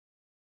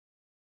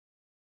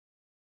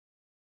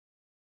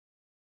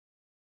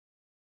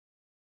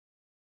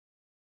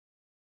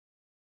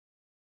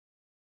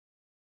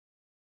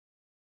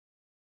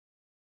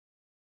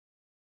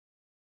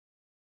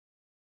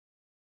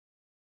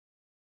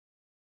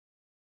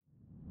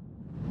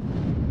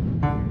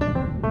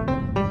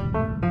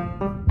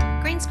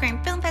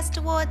Fest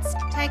Awards,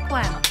 take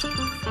one.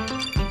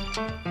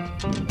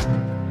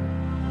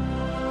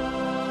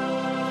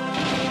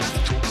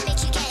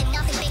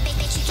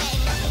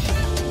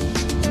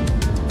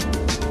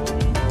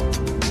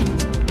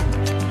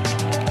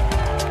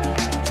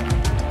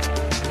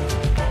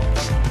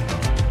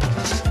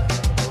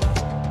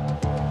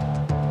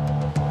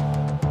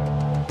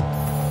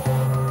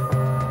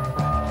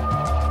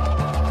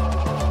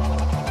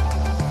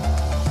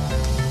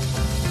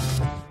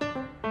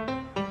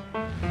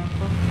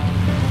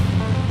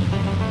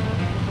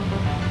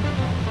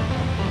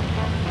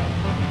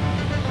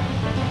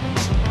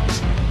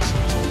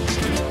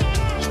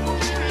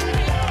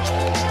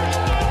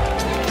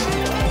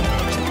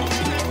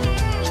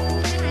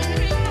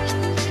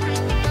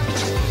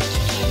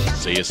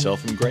 See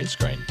yourself in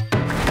GreenScreen.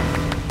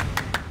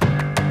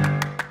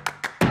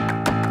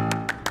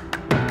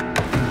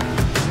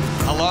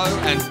 Hello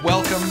and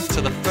welcome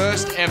to the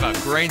first ever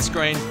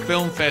GreenScreen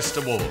Film Fest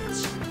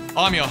Awards.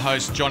 I'm your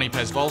host, Johnny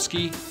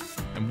Pazvolsky,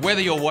 and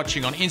whether you're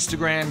watching on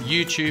Instagram,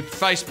 YouTube,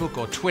 Facebook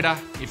or Twitter,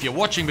 if you're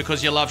watching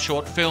because you love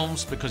short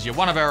films, because you're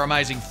one of our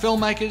amazing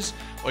filmmakers,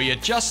 or you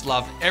just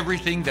love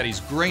everything that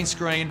is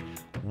GreenScreen,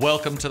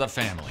 welcome to the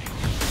family.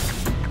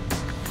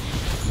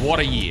 What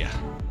a year.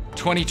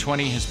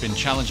 2020 has been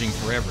challenging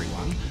for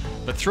everyone,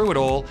 but through it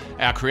all,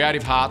 our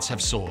creative hearts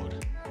have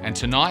soared. And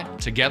tonight,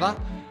 together,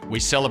 we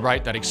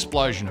celebrate that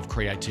explosion of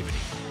creativity.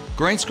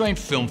 GreenScreen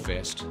Film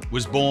Fest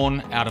was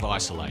born out of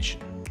isolation.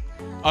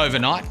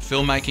 Overnight,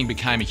 filmmaking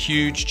became a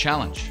huge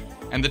challenge,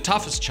 and the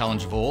toughest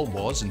challenge of all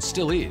was, and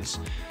still is,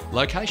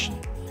 location.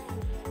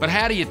 But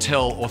how do you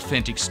tell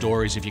authentic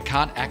stories if you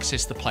can't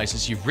access the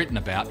places you've written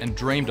about and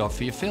dreamed of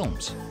for your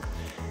films?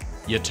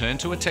 You turn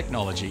to a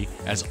technology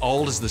as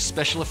old as the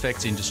special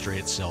effects industry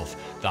itself,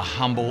 the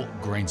humble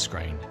green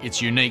screen,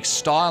 its unique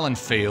style and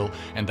feel,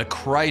 and the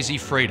crazy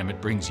freedom it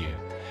brings you.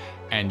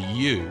 And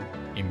you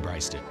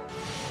embraced it.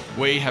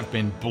 We have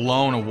been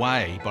blown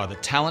away by the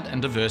talent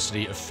and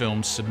diversity of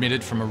films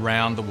submitted from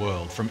around the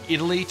world, from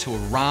Italy to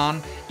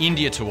Iran,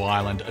 India to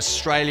Ireland,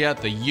 Australia,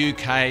 the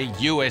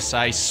UK,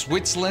 USA,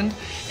 Switzerland,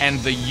 and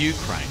the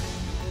Ukraine.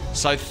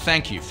 So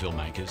thank you,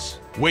 filmmakers.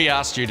 We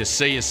asked you to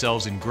see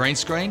yourselves in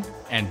GreenScreen,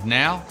 and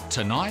now,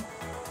 tonight,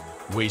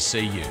 we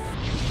see you.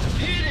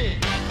 Hit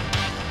it!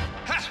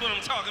 That's what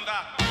I'm talking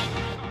about.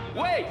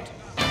 Wait!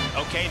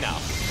 Okay, now,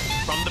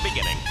 from the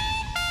beginning.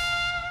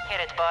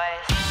 Hit it,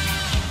 boys.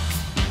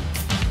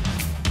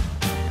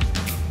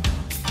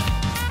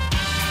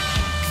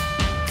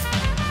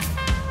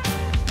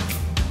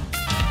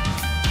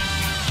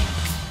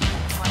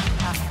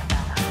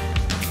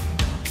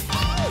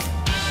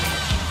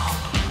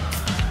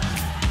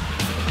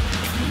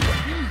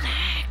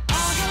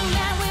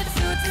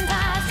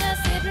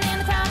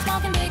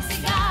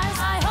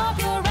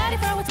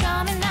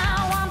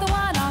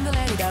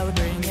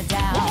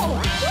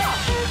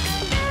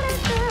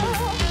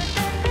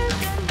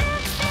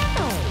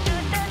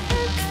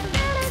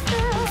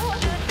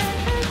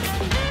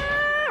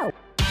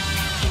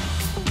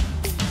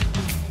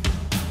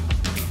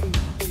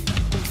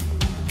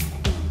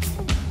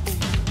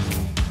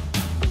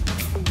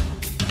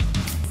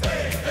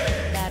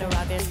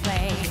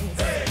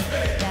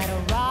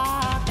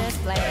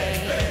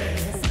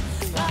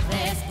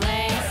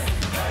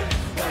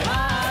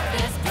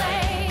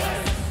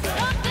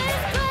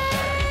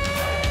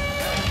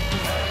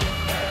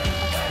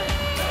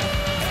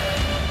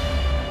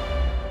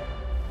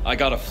 I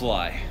gotta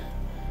fly.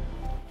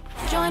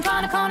 Join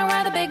on a corner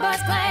where the big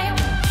boys play.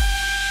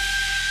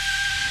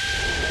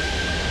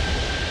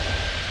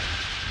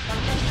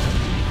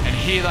 And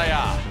here they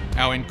are,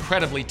 our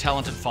incredibly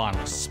talented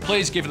finalists.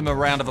 Please give them a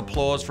round of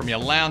applause from your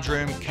lounge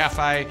room,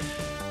 cafe,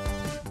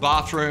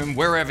 bathroom,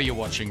 wherever you're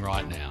watching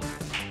right now.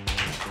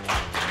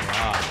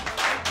 Wow.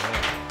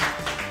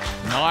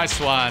 Yeah. Nice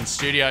one,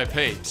 studio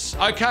peeps.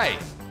 Okay,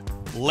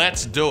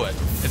 let's do it.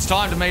 It's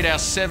time to meet our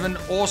 7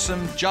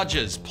 awesome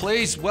judges.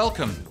 Please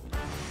welcome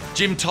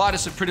Jim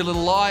Titus of Pretty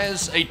Little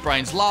Liars, Eat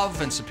Brains Love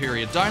and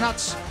Superior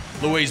Donuts,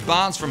 Louise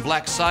Barnes from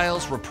Black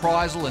Sails,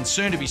 Reprisal and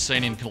soon to be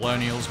seen in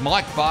Colonials,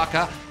 Mike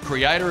Barker,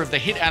 creator of the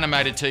hit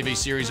animated TV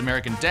series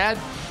American Dad,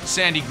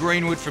 Sandy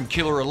Greenwood from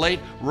Killer Elite,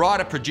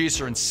 writer,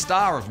 producer and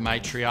star of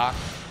Matriarch,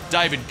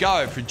 David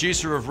Goh,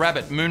 producer of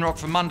Rabbit, Moonrock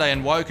for Monday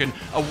and Woken,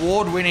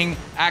 award-winning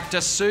actor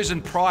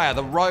Susan Pryor,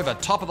 The Rover,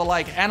 Top of the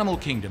Lake, Animal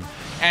Kingdom,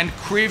 and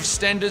Kriv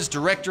Stenders,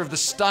 director of the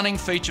stunning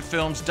feature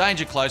films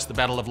Danger Close, The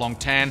Battle of Long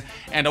Tan,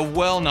 and a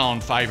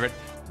well-known favourite,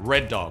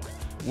 Red Dog.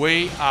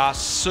 We are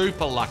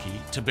super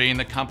lucky to be in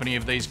the company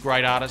of these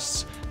great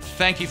artists.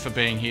 Thank you for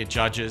being here,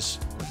 judges.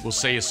 We'll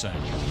see you soon.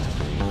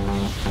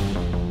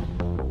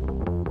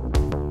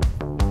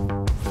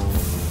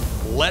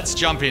 Let's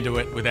jump into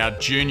it with our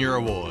Junior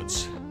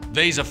Awards.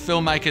 These are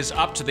filmmakers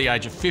up to the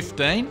age of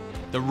 15.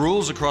 The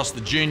rules across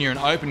the junior and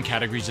open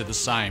categories are the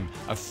same.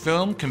 A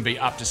film can be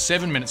up to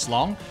 7 minutes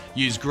long,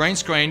 use green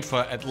screen for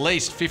at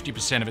least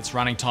 50% of its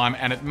running time,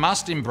 and it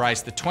must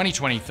embrace the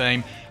 2020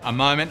 theme, A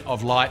Moment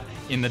of Light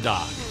in the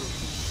Dark.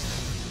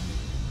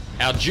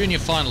 Our junior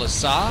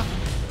finalists are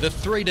the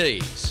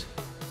 3Ds.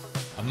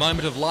 a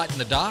moment of light in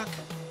the dark,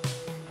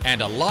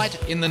 and a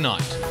light in the night.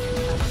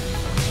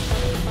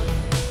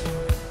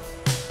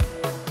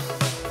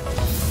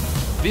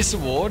 This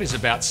award is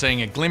about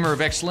seeing a glimmer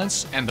of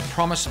excellence and the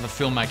promise of a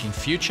filmmaking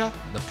future.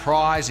 The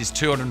prize is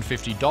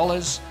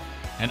 $250.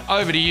 And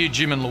over to you,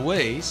 Jim and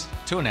Louise,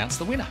 to announce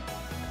the winner.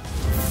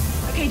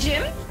 Okay,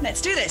 Jim,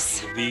 let's do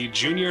this. The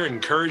Junior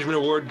Encouragement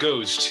Award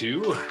goes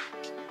to...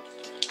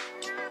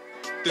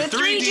 The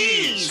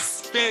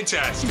 3Ds!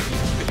 Fantastic!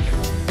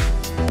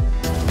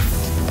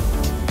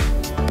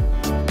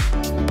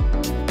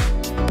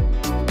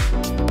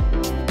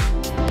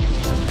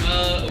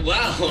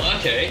 Wow,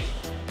 okay.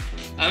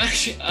 I'm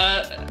actually,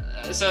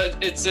 so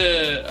it's,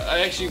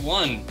 I actually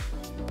won.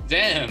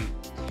 Damn.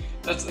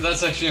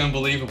 That's actually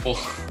unbelievable.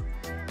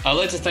 I'd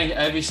like to thank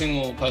every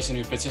single person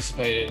who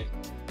participated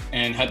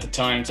and had the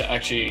time to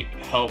actually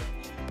help,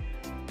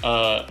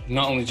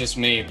 not only just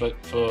me,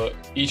 but for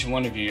each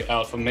one of you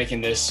out for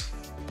making this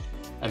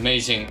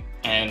amazing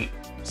and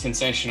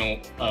sensational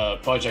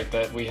project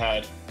that we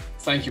had.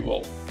 Thank you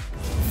all.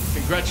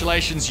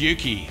 Congratulations,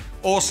 Yuki.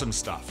 Awesome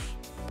stuff.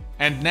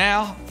 And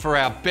now for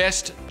our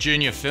best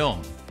junior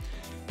film.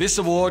 This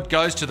award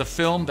goes to the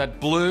film that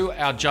blew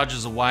our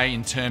judges away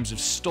in terms of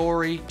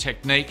story,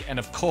 technique, and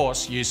of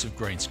course, use of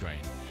green screen.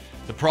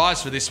 The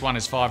prize for this one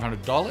is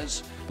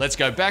 $500. Let's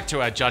go back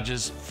to our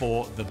judges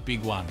for the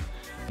big one.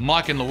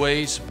 Mike and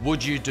Louise,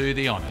 would you do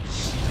the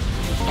honours?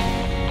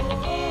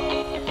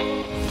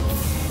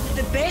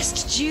 The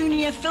Best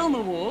Junior Film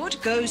Award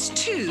goes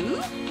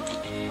to...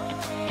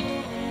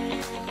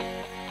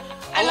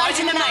 A Light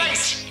in the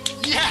Night!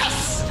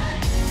 Yes!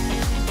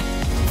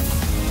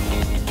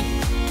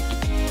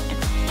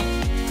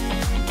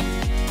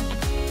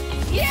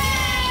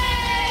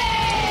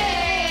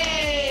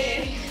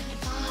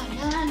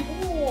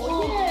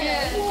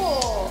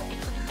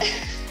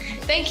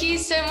 Thank you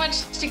so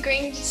much to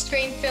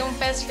GreenScreen Film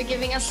Fest for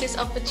giving us this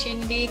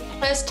opportunity.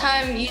 First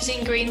time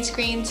using green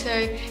screen,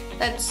 so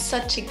that's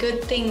such a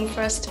good thing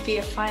for us to be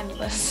a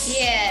finalist.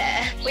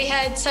 Yeah. We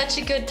had such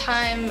a good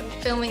time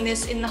filming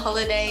this in the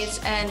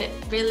holidays and it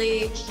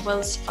really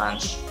was fun.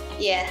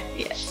 Yeah.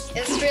 Yes.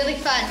 It was really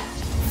fun.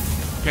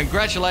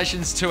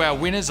 Congratulations to our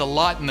winners, A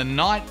Light in the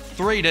Night,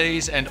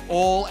 3Ds, and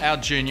all our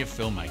junior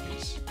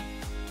filmmakers.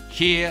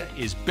 Here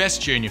is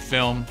Best Junior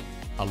Film,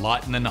 A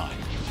Light in the Night.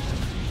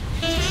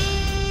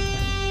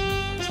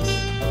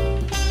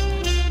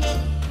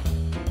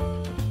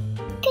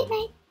 Good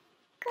night.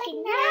 Good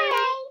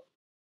night.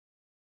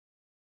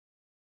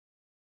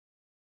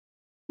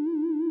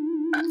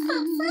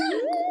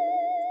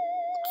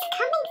 It's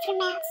coming from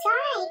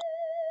outside.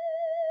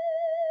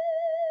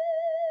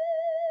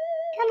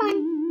 Come on.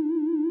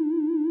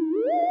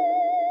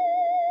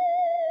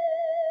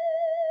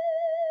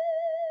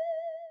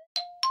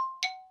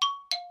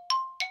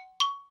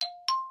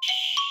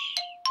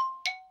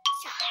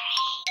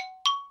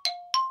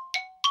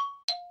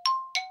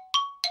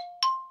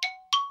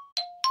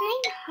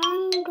 I'm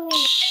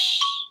hungry.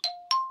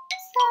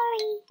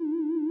 Sorry.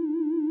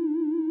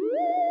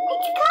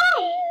 Let's go.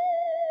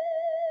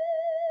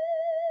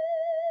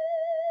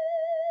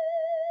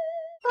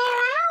 Where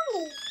are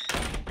we?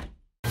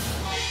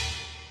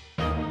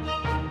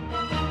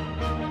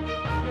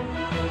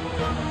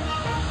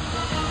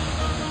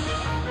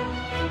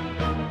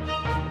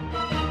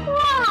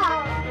 Whoa,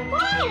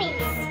 we're in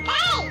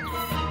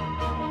space.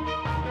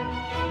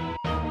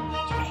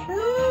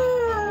 Cool.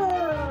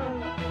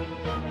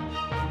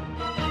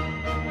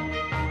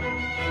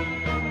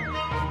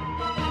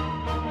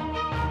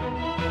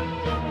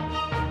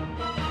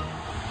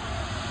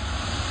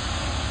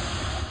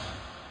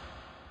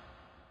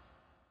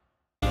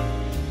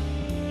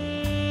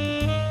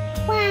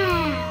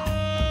 Wow,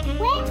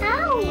 where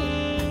are we?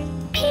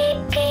 Pee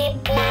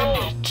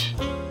Planet.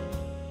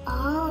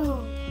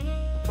 Oh.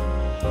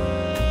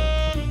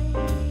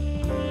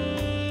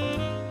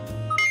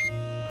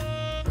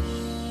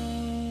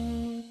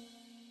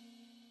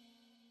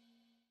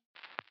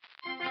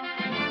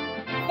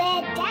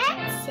 They're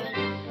dancing.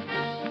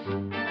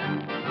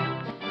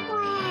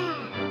 Wow.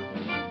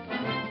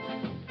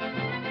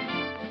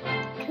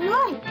 Come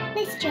on,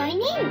 let's join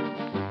in.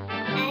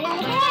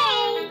 Okay.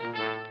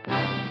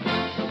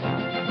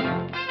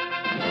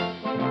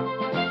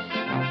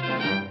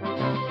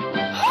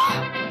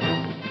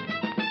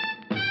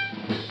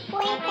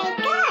 Where'd they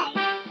go?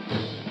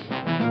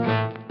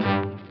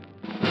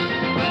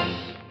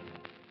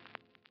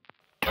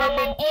 Come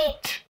and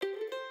eat.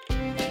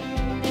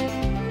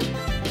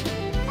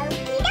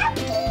 Okie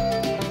dokie.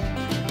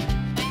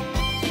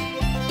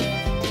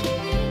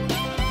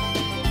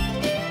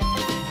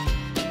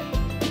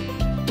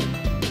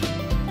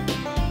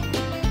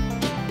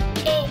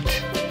 Eat.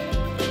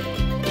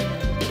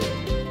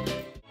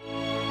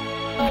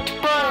 But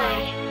why?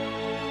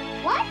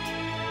 What?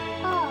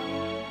 Oh.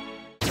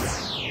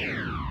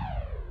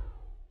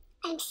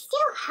 I'm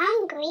still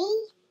hungry.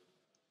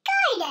 Go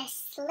to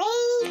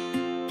sleep.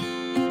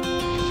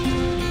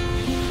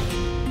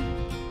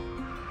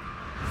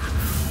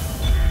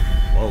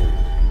 Whoa,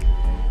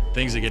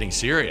 things are getting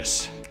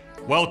serious.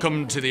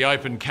 Welcome to the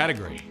open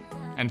category,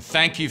 and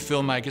thank you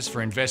filmmakers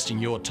for investing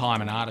your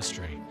time and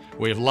artistry.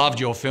 We have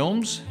loved your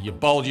films, your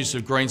bold use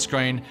of green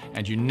screen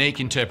and unique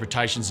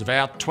interpretations of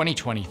our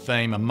 2020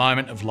 theme, A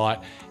Moment of Light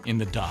in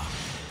the Dark.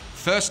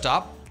 First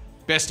up,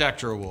 Best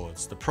Actor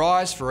Awards. The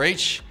prize for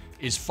each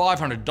is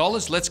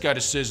 $500. Let's go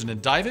to Susan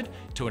and David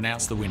to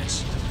announce the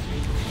winners.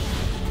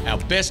 Our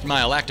Best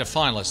Male Actor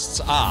finalists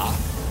are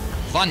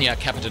Vanya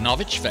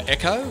Kapitanovich for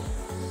Echo,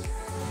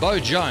 Bo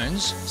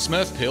Jones,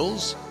 Smurf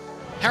Pills,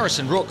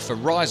 Harrison Rook for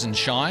Rise and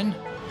Shine,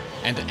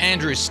 and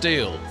Andrew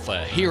Steele for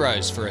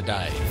Heroes for a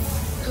Day.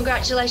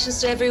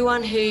 Congratulations to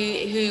everyone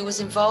who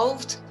was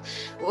involved.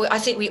 I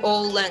think we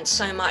all learnt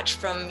so much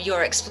from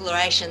your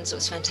explorations. It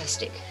was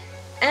fantastic.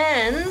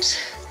 And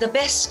the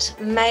Best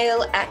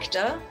Male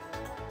Actor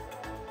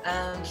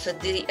for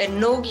the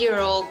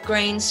inaugural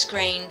Green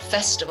Screen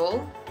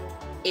Festival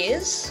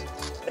is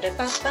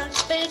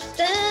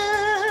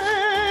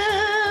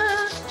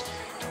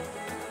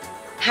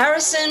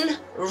Harrison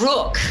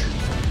Rook.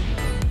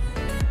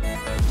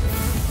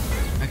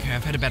 Okay,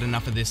 I've had about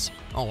enough of this.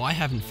 Oh, I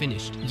haven't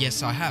finished.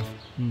 Yes, I have.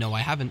 No, I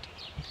haven't.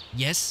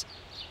 Yes,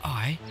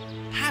 I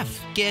have.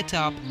 Get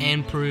up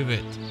and prove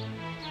it.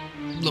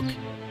 Look,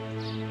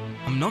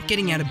 I'm not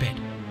getting out of bed,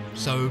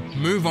 so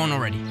move on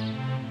already.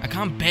 I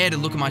can't bear to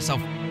look at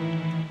myself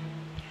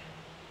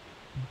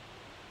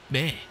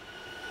there.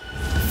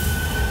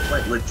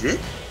 Wait, legit?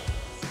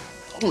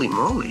 Holy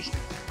moly.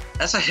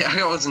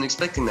 I wasn't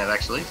expecting that,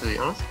 actually, to be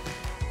honest.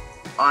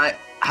 I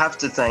have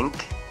to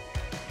thank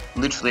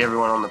literally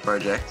everyone on the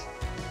project,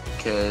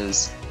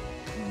 because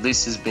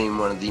this has been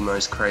one of the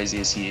most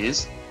craziest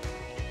years,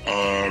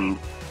 and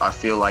I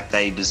feel like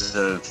they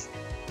deserve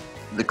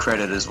the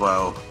credit as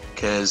well,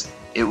 because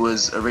it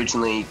was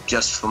originally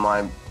just for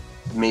my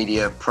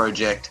media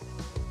project.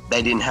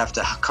 They didn't have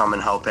to come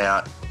and help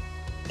out,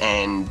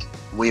 and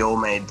we all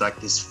made like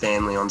this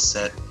family on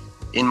set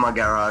in my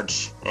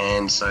garage,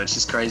 and so it's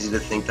just crazy to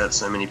think that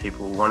so many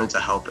people wanted to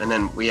help, and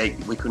then we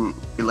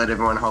let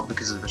everyone help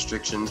because of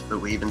restrictions, but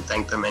we even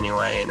thanked them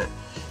anyway,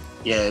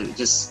 and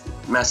just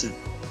massive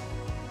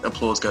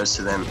applause goes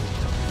to them.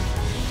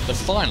 The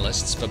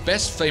finalists for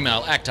Best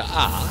Female Actor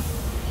are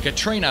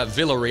Katrina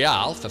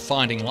Villarreal for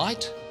Finding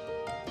Light,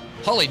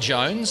 Holly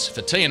Jones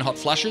for Tea and Hot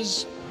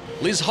Flushes,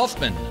 Liz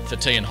Hoffman for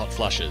Tea and Hot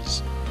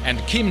Flushes, and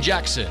Kim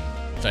Jackson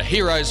for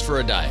Heroes for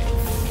a Day.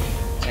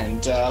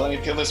 And let me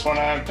peel this one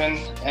open.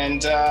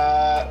 And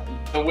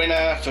the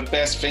winner for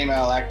Best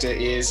Female Actor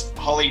is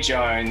Holly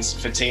Jones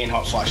for Tea and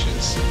Hot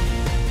Flushes.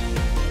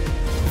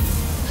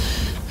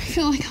 I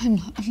feel like I'm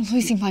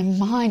losing my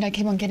mind. I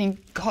keep on getting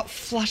hot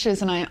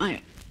flushes and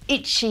I'm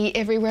itchy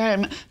everywhere,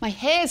 and my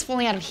hair's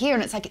falling out of here,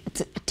 and it's like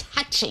it's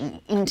attaching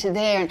into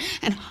there,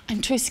 and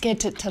I'm too scared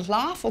to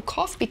laugh or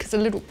cough because a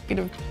little bit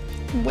of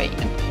weight.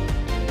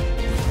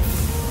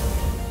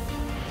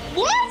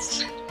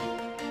 What?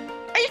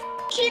 Are you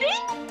kidding?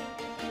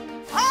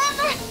 Oh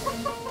no!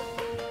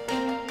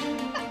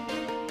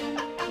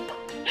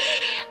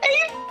 Are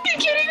you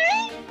kidding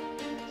me?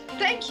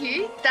 Thank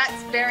you.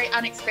 That's very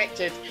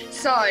unexpected.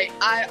 So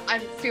I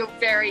feel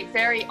very,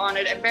 very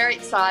honoured and very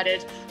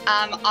excited.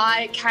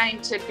 I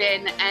came to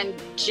Ben and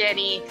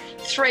Jenny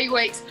 3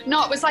 weeks,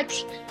 no, it was like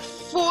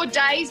 4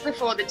 days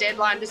before the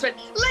deadline. Just went,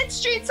 let's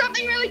shoot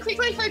something really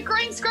quickly for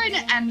green screen,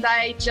 and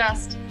they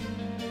just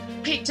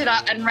picked it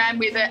up and ran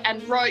with it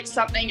and wrote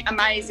something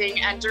amazing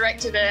and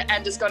directed it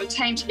and just got a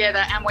team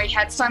together, and we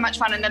had so much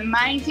fun. And the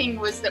main thing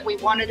was that we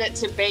wanted it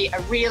to be a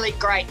really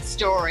great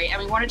story,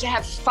 and we wanted to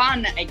have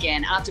fun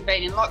again after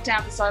being in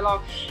lockdown for so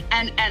long,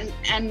 and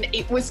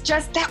it was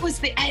just, that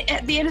was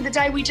at the end of the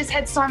day, we just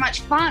had so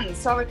much fun.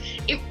 So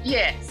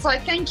so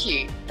thank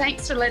you.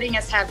 Thanks for letting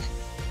us have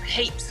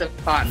heaps of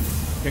fun.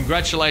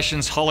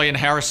 Congratulations, Holly and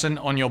Harrison,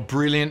 on your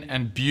brilliant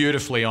and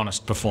beautifully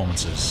honest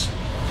performances.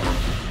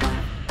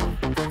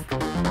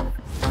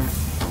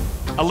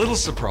 A little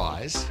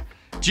surprise,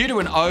 due to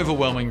an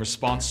overwhelming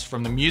response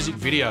from the music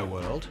video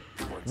world,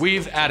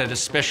 we've added a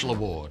special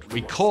award.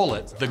 We call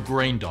it the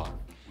Green Dot.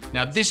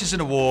 Now, this is an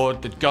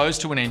award that goes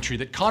to an entry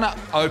that kind of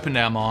opened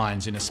our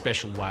minds in a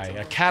special way,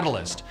 a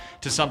catalyst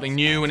to something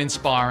new and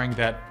inspiring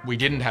that we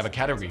didn't have a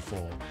category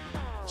for.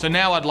 So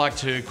now I'd like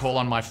to call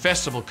on my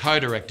festival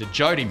co-director,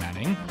 Jodie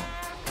Manning,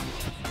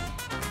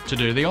 to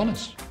do the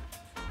honours.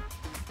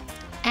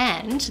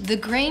 And the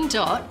Green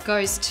Dot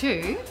goes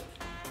to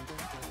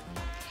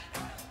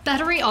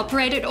Battery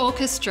Operated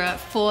Orchestra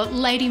for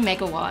Lady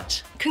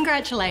Megawatt.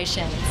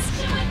 Congratulations.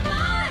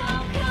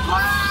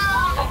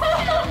 Wow!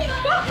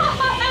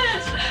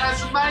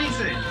 That's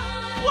amazing.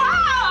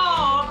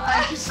 Wow!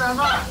 Thank you so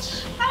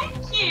much. Thank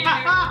you.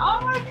 Oh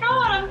my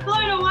God, I'm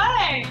blown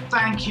away.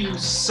 Thank you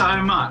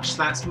so much.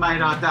 That's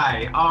made our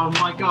day. Oh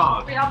my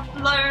God. We are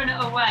blown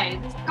away.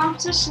 This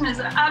competition is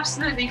an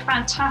absolutely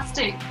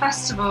fantastic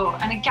festival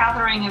and a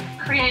gathering of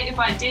creative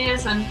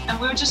ideas, and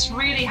we were just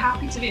really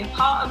happy to be a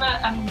part of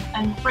it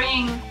and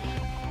bring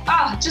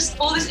just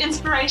all this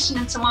inspiration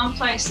into one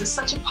place. It's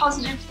such a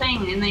positive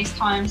thing in these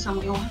times when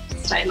we all have to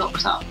stay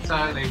locked up.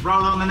 Totally.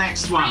 Roll on the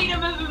next one.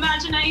 Freedom of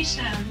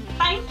imagination.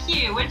 Thank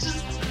you. We're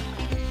just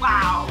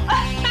Wow.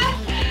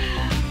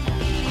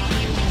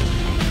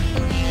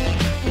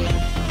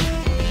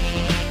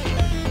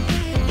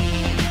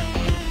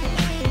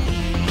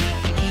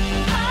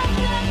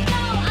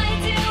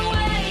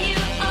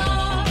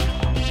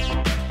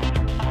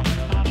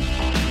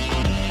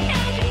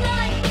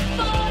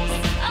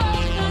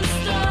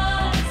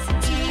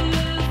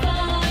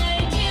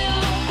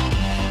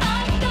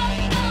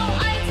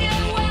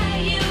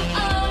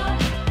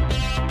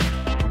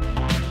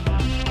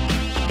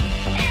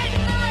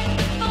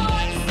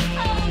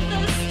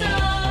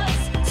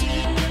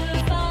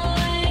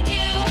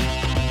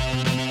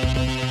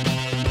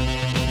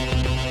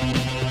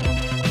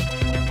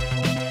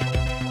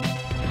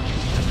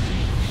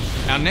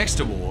 Our next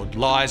award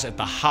lies at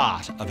the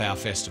heart of our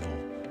festival,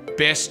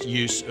 Best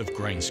Use of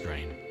Green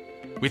Screen.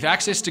 With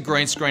access to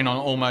green screen on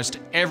almost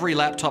every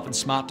laptop and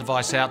smart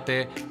device out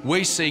there,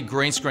 we see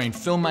green screen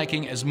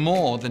filmmaking as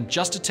more than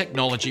just a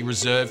technology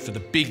reserved for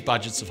the big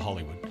budgets of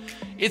Hollywood.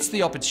 It's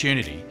the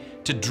opportunity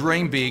to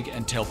dream big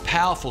and tell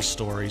powerful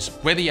stories,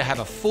 whether you have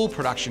a full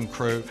production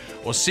crew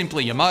or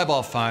simply your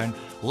mobile phone,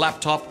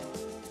 laptop,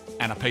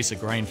 and a piece of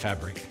green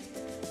fabric.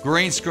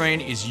 Green screen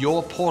is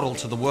your portal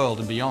to the world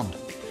and beyond.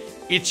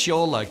 It's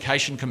your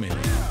location committee.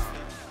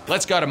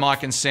 Let's go to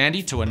Mike and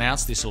Sandy to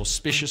announce this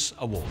auspicious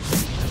award.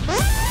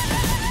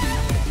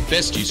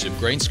 Best use of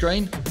green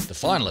screen, the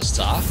finalists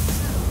are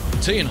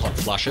Tea and Hot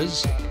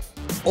Flushes,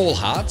 All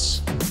Hearts,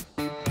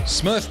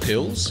 Smurf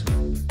Pills,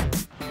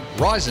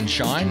 Rise and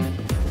Shine,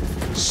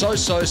 So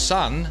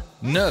Sun,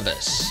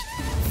 Nervous.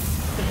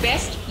 The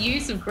best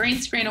use of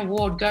green screen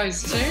award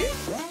goes to...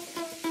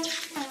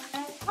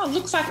 Oh,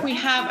 looks like we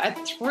have a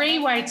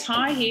three-way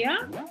tie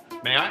here.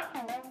 May I?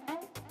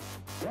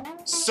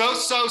 So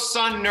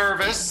Sun,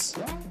 Nervous,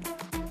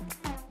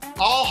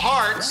 All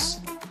Hearts,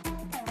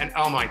 and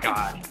oh my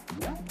God,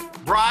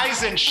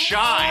 Rise and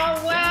Shine.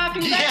 Oh wow,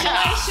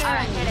 congratulations.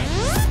 Yeah.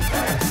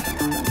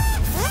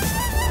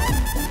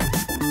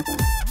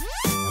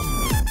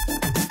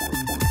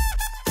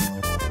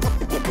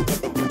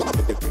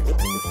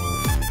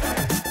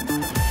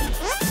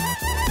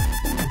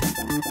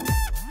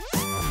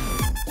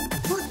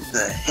 What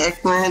the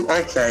heck, man?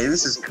 Okay,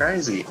 this is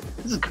crazy.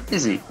 This is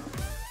crazy.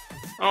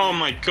 Oh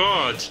my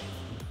God.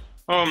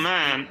 Oh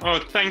man. Oh,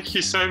 thank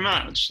you so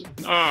much.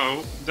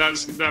 Oh,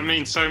 that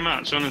means so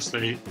much,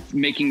 honestly.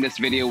 Making this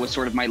video was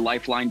sort of my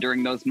lifeline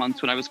during those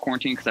months when I was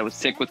quarantined because I was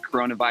sick with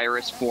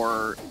coronavirus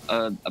for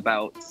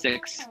about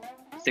six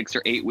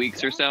or 8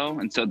 weeks or so.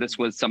 And so this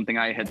was something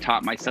I had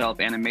taught myself,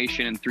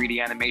 animation and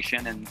 3D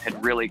animation, and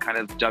had really kind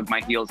of dug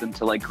my heels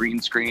into like green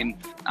screen.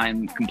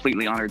 I'm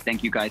completely honored.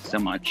 Thank you guys so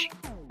much.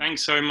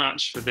 Thanks so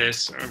much for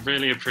this. I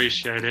really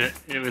appreciate it.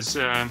 It was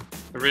a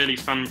really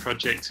fun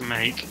project to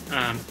make.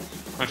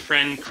 My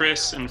friend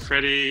Chris and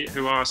Freddie,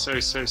 who are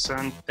So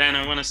Sun. Then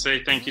I want to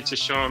say thank you to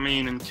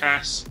Charmine and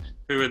Cass,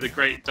 who are the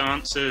great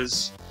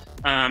dancers.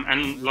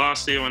 And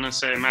lastly, I want to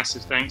say a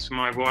massive thanks for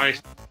my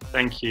wife.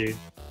 Thank you.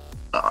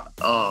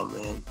 Oh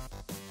man,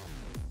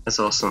 that's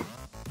awesome.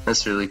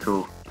 That's really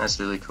cool. That's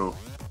really cool.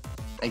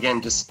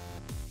 Again, just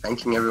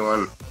thanking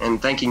everyone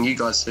and thanking you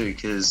guys too,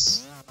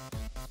 because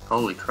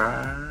holy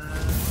crap.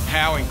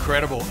 How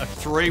incredible, a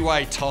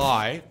three-way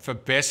tie for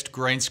Best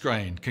Green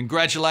Screen.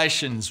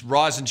 Congratulations,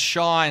 Rise and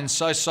Shine,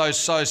 So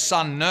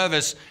Sun,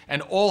 Nervous,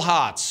 and All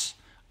Hearts.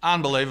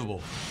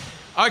 Unbelievable.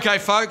 Okay,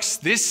 folks,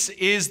 this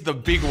is the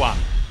big one.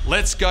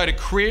 Let's go to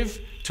Criv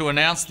to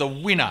announce the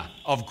winner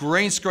of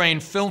GreenScreen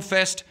Film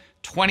Fest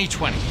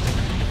 2020.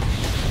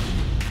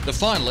 The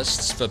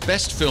finalists for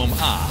Best Film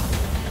are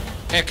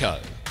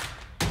Echo,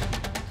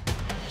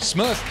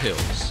 Smurf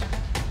Pills,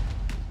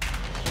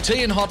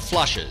 Tea and Hot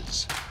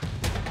Flushes,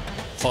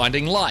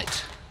 Finding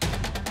Light,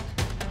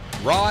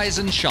 Rise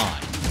and Shine.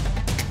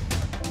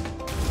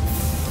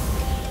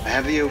 I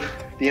have the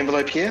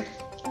envelope here,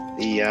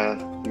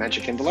 the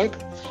magic envelope.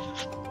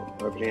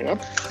 Opening it up.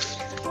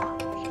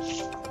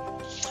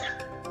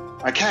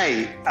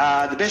 Okay,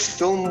 the best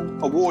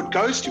film award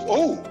goes to,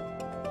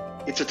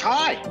 it's a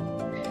tie.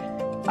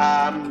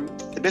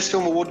 The best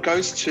film award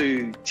goes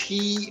to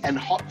Tea and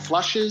Hot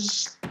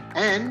Flushes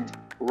and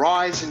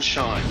Rise and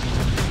Shine.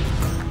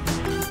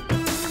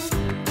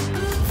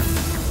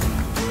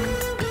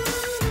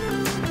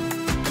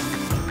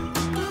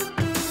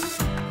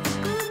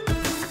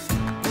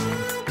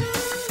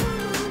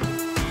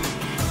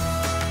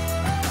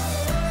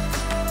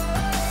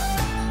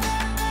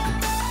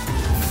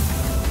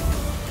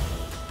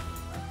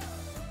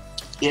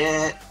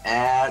 Get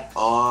out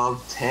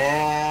of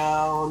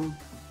town.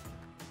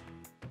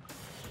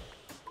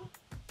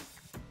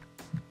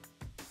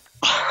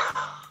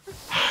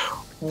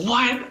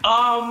 What?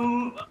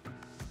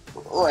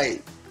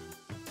 Wait.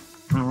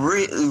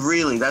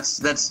 Really?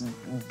 That's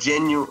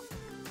genuine.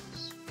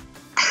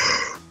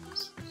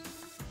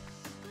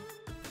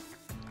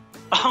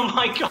 Oh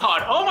my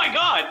god! Oh my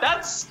god!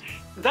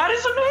 That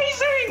is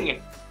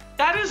amazing!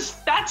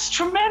 That's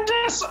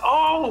tremendous!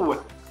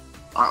 Oh!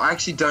 I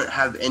actually don't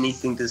have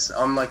anything to say.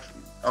 I'm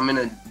in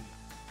a,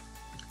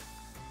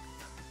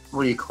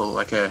 what do you call it?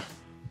 Like a...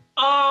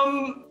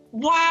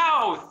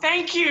 Wow!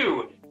 Thank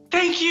you!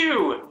 Thank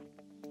you!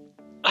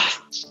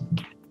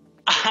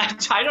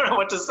 I don't know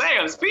what to say.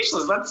 I'm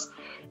speechless.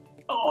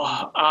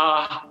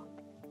 I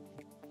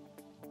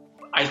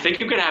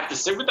think I'm gonna have to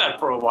sit with that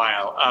for a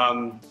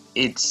while.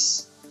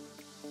 It's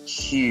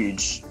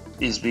huge,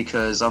 is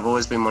because I've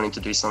always been wanting to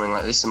do something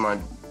like this, and my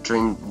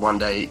dream one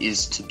day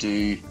is to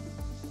do,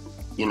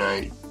 you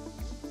know,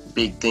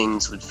 big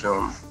things with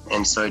film.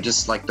 And so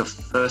just like the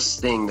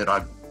first thing that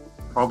I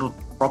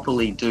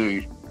properly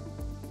do,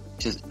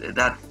 just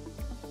that.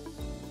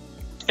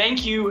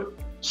 Thank you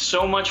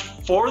so much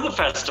for the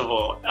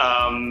festival.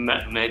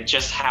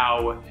 Just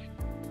how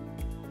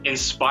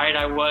inspired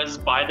I was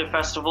by the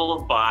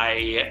festival,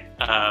 by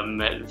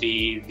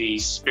the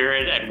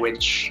spirit at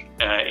which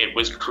it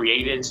was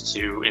created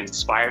to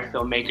inspire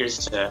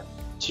filmmakers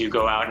to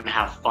go out and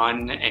have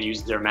fun and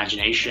use their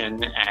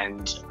imagination.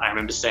 And I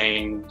remember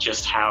saying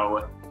just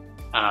how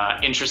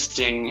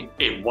interesting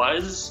it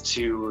was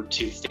to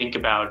think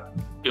about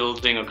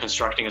building or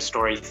constructing a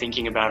story,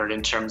 thinking about it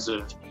in terms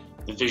of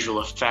the visual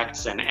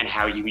effects and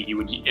how you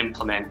would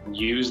implement and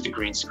use the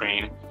green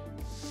screen.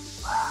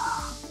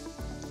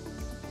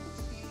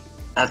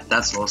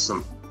 That's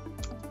awesome.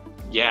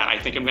 Yeah, I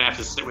think I'm gonna have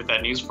to sit with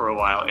that news for a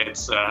while.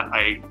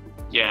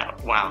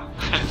 Wow.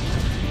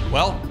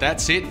 Well,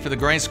 that's it for the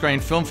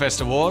GreenScreen Film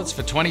Fest Awards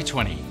for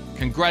 2020.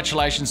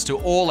 Congratulations to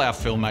all our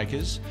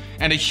filmmakers,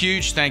 and a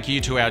huge thank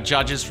you to our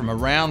judges from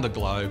around the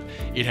globe.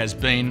 It has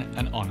been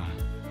an honour.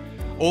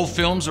 All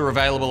films are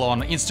available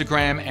on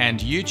Instagram and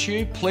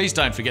YouTube. Please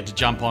don't forget to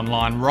jump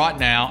online right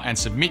now and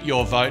submit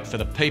your vote for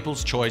the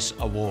People's Choice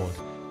Award.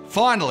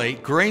 Finally,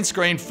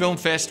 GreenScreen Film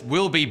Fest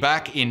will be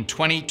back in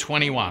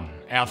 2021.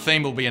 Our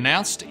theme will be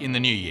announced in the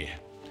new year.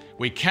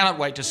 We cannot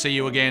wait to see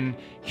you again.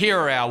 Here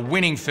are our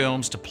winning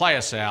films to play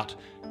us out.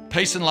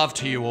 Peace and love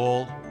to you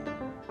all.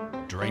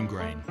 Dream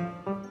Green.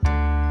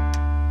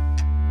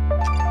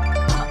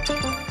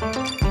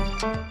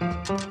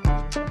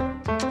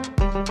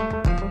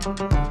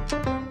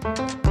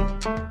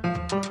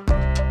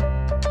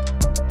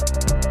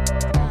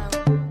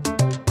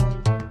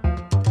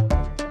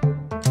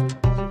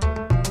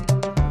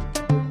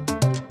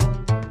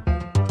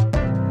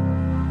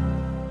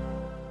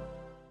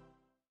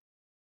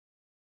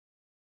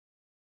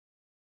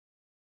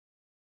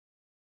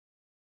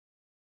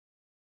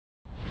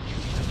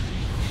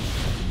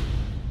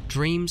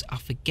 Dreams are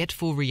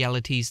forgetful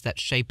realities that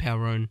shape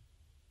our own.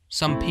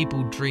 Some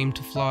people dream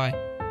to fly.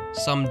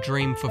 Some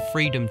dream for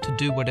freedom to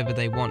do whatever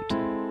they want.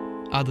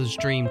 Others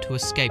dream to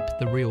escape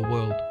the real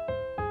world.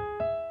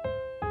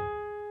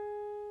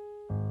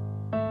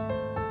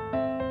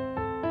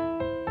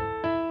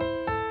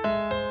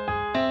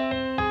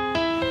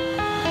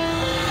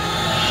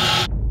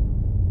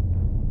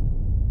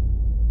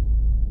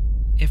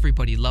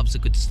 Everybody loves a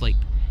good sleep.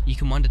 You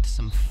can wander to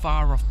some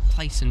far-off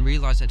place and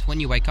realise that when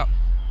you wake up,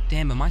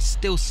 damn, am I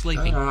still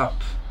sleeping? Shut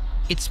up.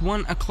 It's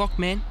 1 o'clock,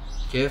 man.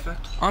 GSFF?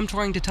 I'm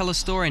trying to tell a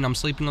story and I'm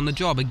sleeping on the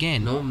job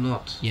again. No, I'm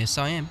not. Yes,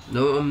 I am.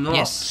 No, I'm not.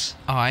 Yes,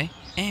 I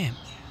am.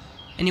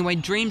 Anyway,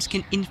 dreams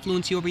can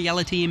influence your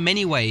reality in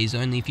many ways,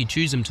 only if you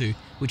choose them to,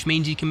 which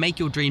means you can make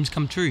your dreams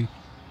come true.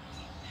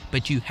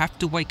 But you have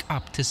to wake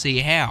up to see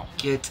how.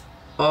 Get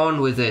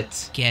on with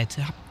it. Get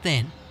up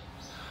then.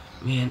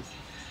 Man,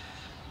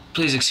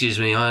 please excuse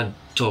me, I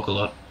talk a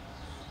lot.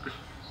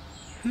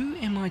 Who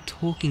am I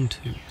talking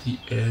to? The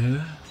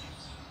air?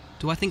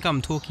 Do I think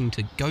I'm talking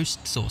to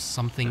ghosts or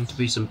something? Have to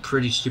be some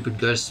pretty stupid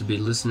ghosts to be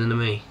listening to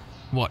me.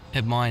 What,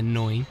 am I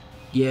annoying?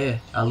 Yeah,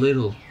 a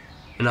little.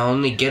 And I'll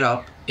only get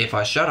up if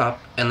I shut up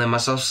and let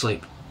myself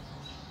sleep.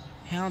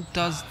 How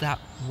does that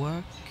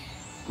work?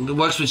 It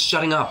works with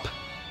shutting up.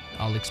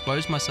 I'll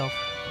expose myself.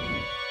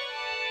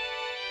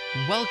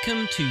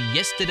 Welcome to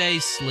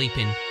yesterday's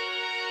sleeping.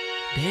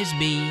 There's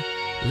me,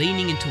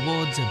 leaning in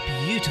towards a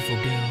beautiful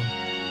girl,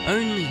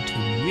 only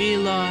to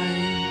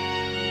realise...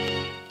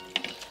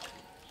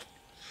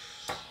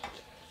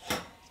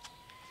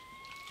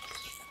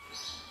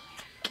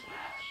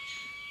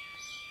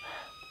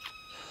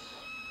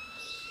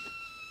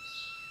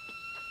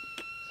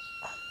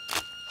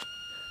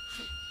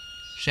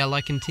 Shall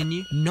I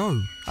continue?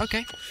 No.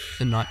 Okay.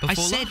 The night before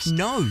last. I said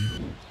no.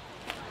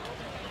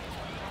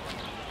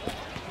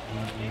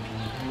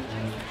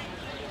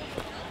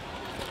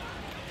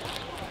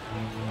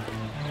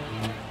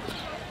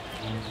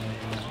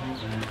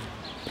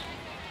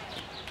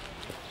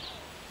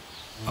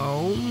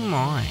 Oh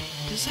my.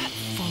 Does that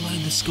follow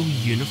the school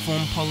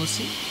uniform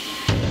policy?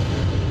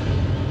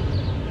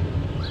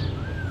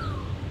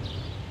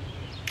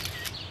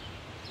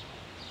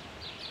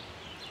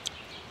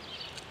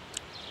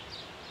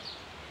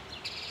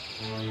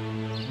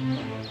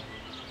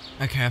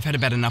 Okay, I've had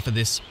about enough of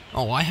this.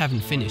 Oh, I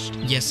haven't finished.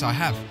 Yes, I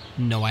have.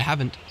 No, I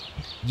haven't.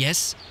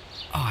 Yes,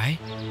 I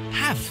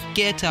have.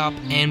 Get up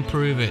and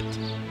prove it.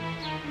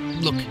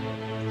 Look,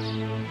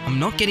 I'm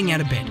not getting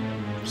out of bed,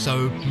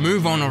 so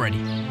move on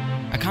already.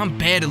 I can't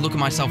bear to look at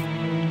myself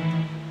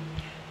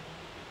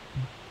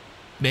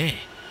there.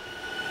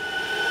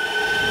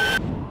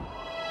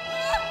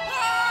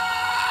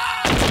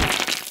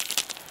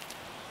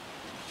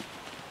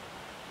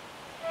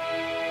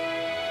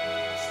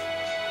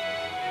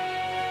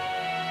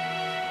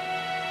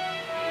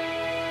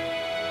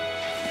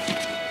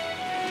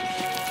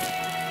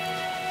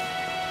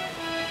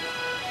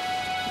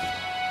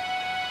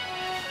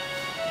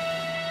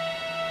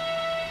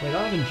 Wait,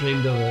 I haven't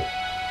dreamed of it.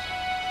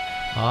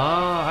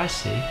 Ah, I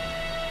see.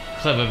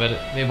 Clever, but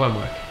it won't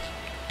work.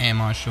 Am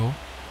I sure?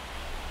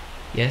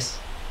 Yes.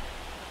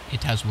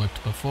 It has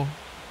worked before.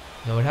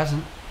 No, it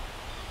hasn't.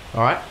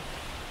 Alright.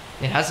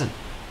 It hasn't.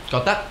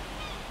 Got that?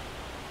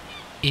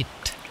 It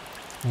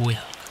will.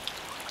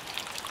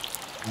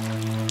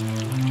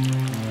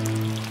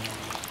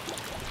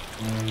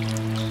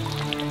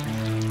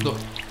 Look,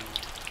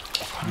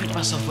 if I make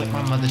myself wet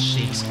my mother's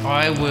sheets,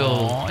 I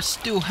will. Oh, I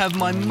still have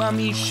my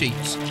mummy's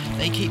sheets.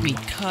 They keep me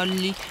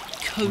cuddly,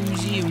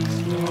 cozy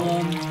and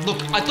warm.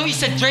 Look, I thought you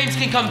said dreams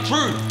can come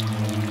true.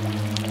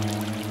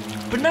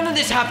 But none of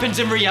this happens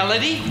in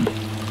reality.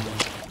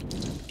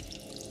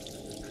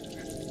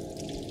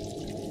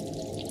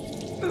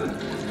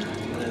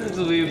 As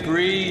we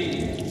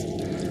breathe.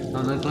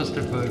 I'm not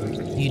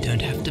claustrophobic. You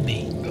don't have to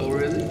be. Oh,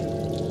 really?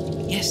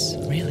 Yes,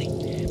 really.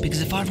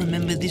 Because if I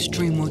remember, this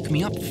dream woke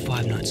me up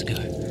 5 nights ago.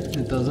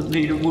 It doesn't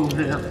mean it will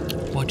now.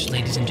 Watch,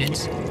 ladies and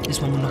gents. This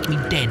one will knock me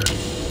dead.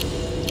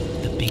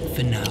 The big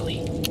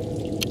finale.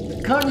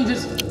 Can't you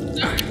just...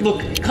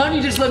 Look, can't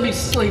you just let me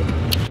sleep?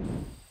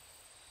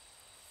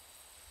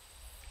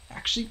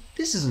 Actually,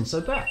 this isn't so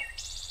bad.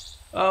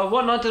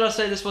 What night did I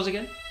say this was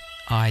again?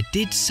 I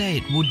did say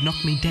it would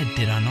knock me dead,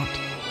 did I not?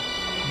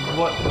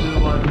 What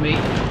do I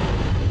mean?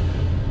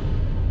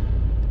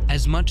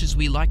 As much as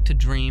we like to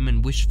dream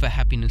and wish for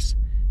happiness,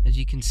 as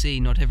you can see,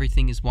 not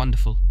everything is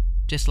wonderful,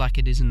 just like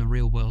it is in the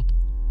real world.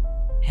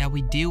 How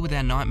we deal with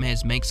our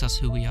nightmares makes us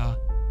who we are.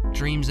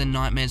 Dreams and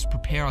nightmares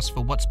prepare us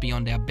for what's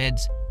beyond our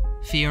beds.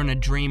 Fear in a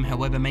dream,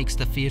 however, makes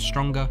the fear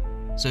stronger.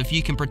 So if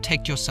you can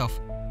protect yourself,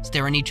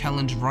 stare any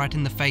challenge right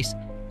in the face,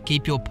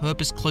 keep your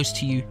purpose close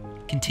to you,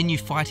 continue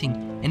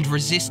fighting, and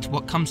resist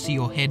what comes to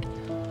your head,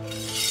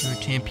 you're a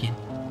champion.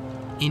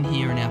 In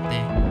here and out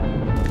there.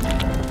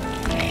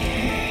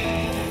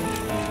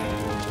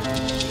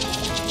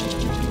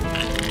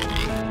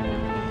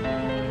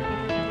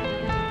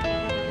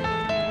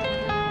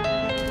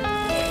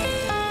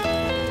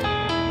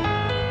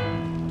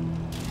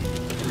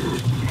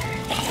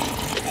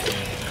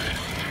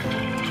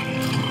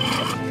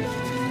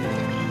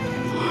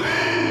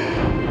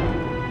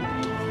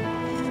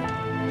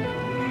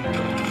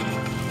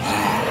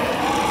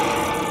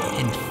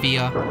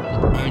 Fear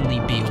will only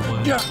be a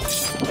word.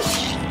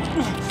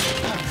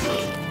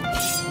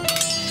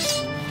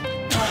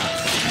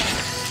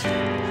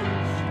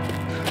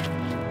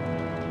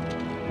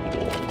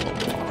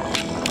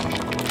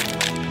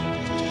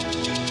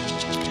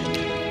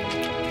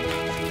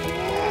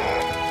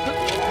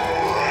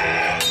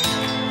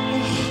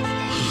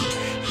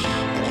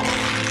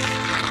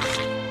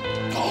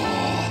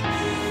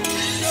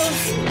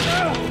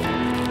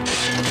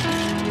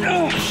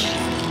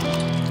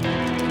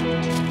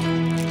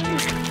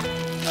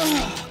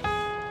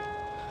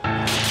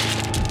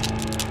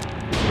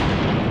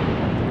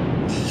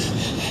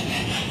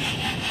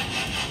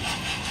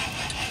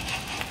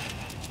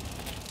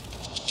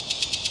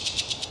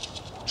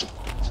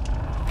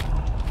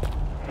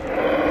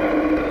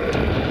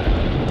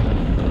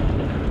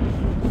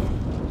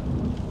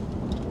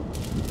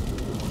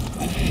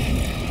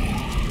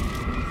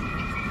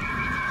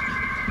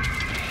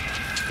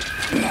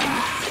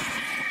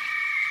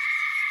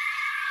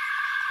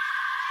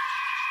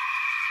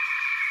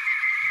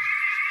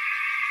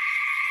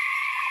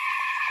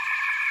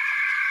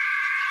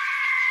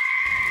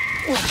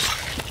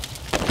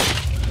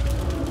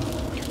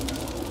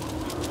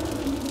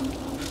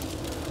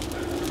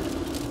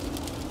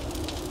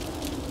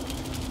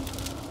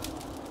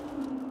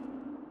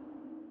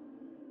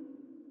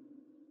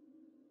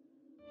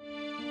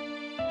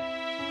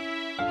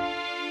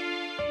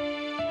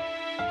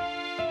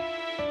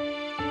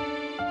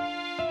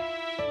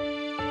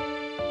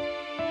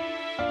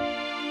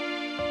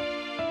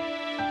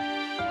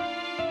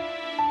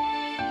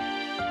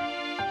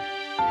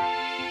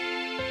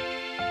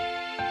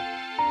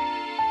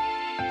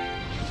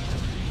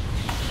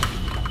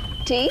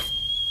 Tea?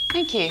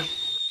 Thank you.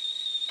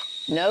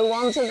 No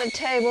one's at the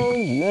table,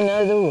 you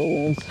know the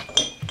rules.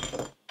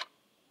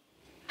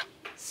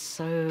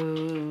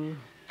 So,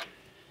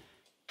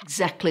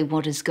 exactly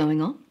what is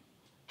going on?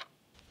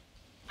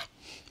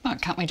 Well,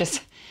 can't we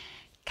just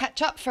catch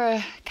up for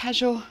a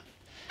casual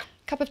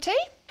cup of tea?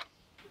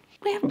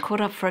 We haven't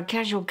caught up for a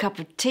casual cup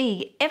of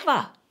tea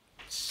ever.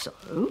 So?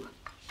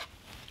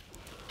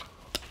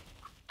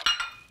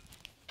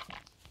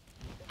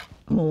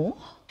 More?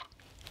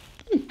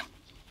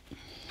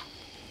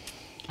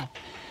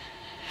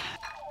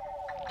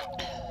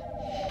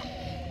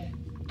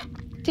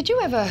 Did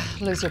you ever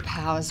lose your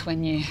powers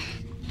when you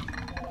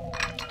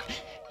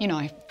know,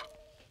 I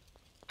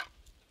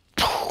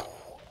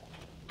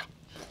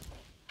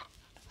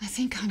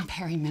think I'm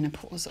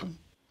perimenopausal.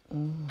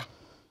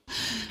 I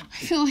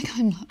feel like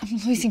I'm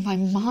losing my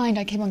mind.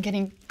 I keep on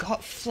getting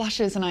hot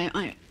flushes and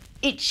I'm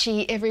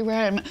itchy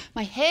everywhere and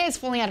my hair's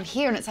falling out of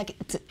here and it's like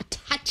it's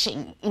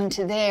attaching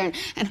into there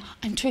and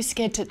I'm too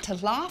scared to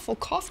laugh or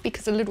cough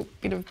because a little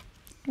bit of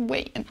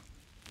wee.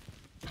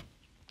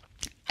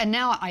 And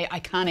now I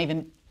can't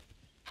even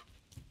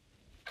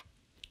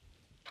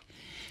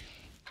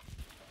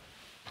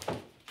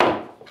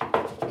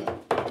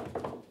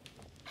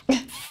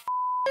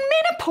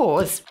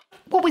menopause.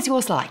 What was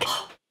yours like?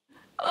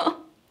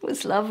 Oh, it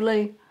was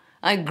lovely.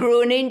 I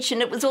grew an inch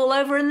and it was all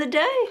over in the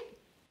day.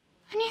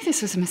 I knew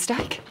this was a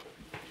mistake.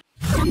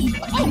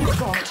 Oh,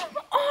 God. Come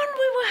on,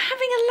 we were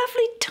having a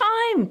lovely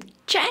time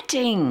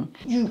chatting.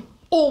 You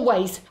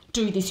always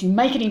do this. You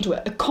make it into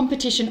a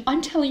competition.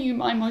 I'm telling you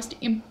my most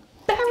embarrassing...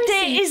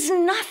 There is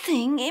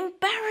nothing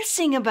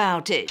embarrassing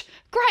about it.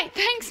 Great,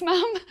 thanks,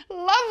 Mum.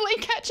 Lovely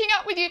catching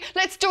up with you.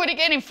 Let's do it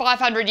again in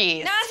 500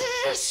 years. No,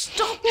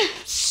 stop.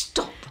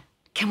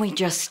 Can we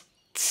just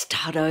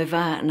start over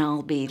and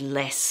I'll be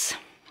less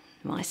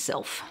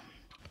myself?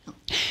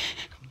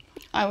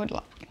 I would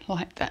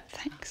like that,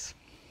 thanks.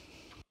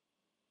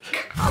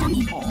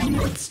 Come on,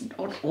 it's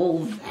not all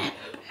that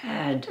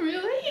bad.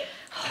 Really?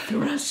 Oh,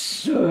 there are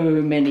so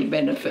many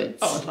benefits.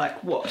 Oh,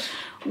 like what?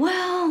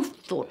 Well,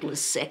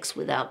 thoughtless sex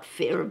without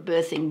fear of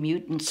birthing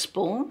mutant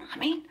spawn. I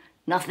mean,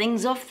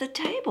 nothing's off the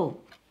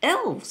table.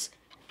 Elves,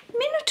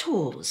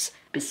 minotaurs.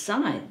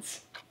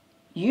 Besides,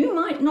 you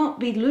might not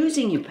be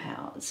losing your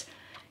powers.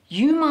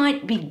 You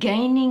might be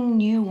gaining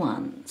new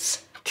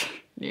ones.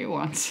 New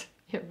ones?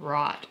 You're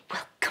right.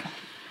 Well, come on.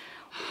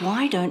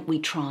 Why don't we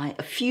try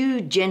a few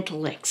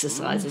gentle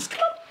exercises?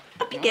 Come on,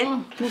 up you get.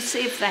 We'll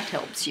see if that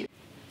helps you.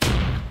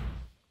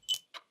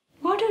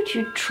 Why don't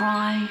you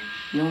try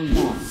your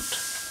wand?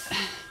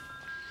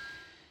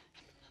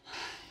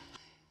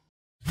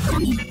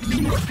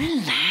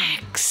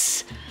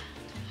 Relax.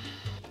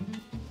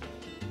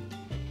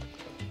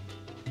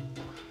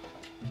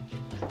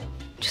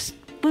 Just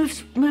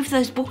move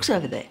those books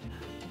over there.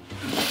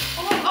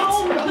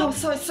 Oh,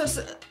 so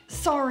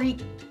sorry.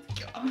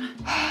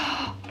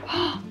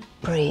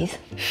 Breathe.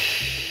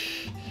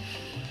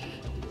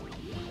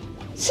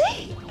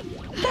 See?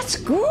 That's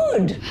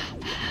good.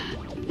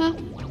 Huh?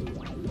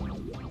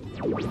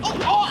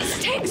 Oh,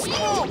 it's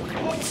textbook.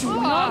 It's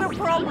not a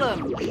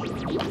problem.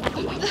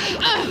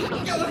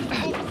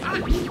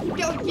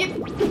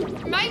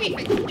 Maybe.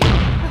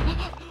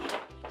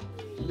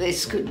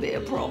 This could be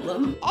a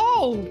problem.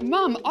 Oh,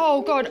 Mum.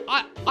 Oh, God.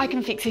 I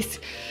can fix this.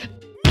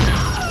 No!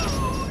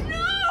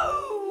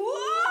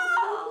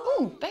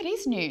 Oh, that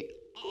is new.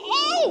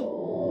 Oh!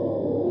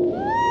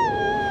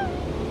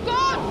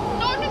 God! No!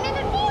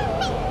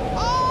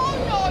 Oh,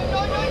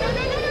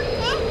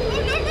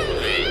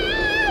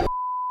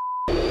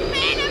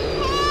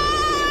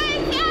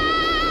 no!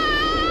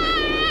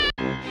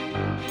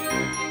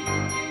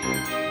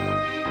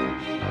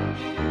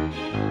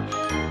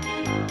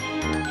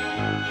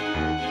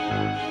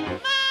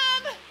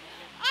 Mom!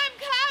 I'm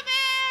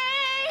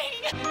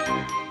coming!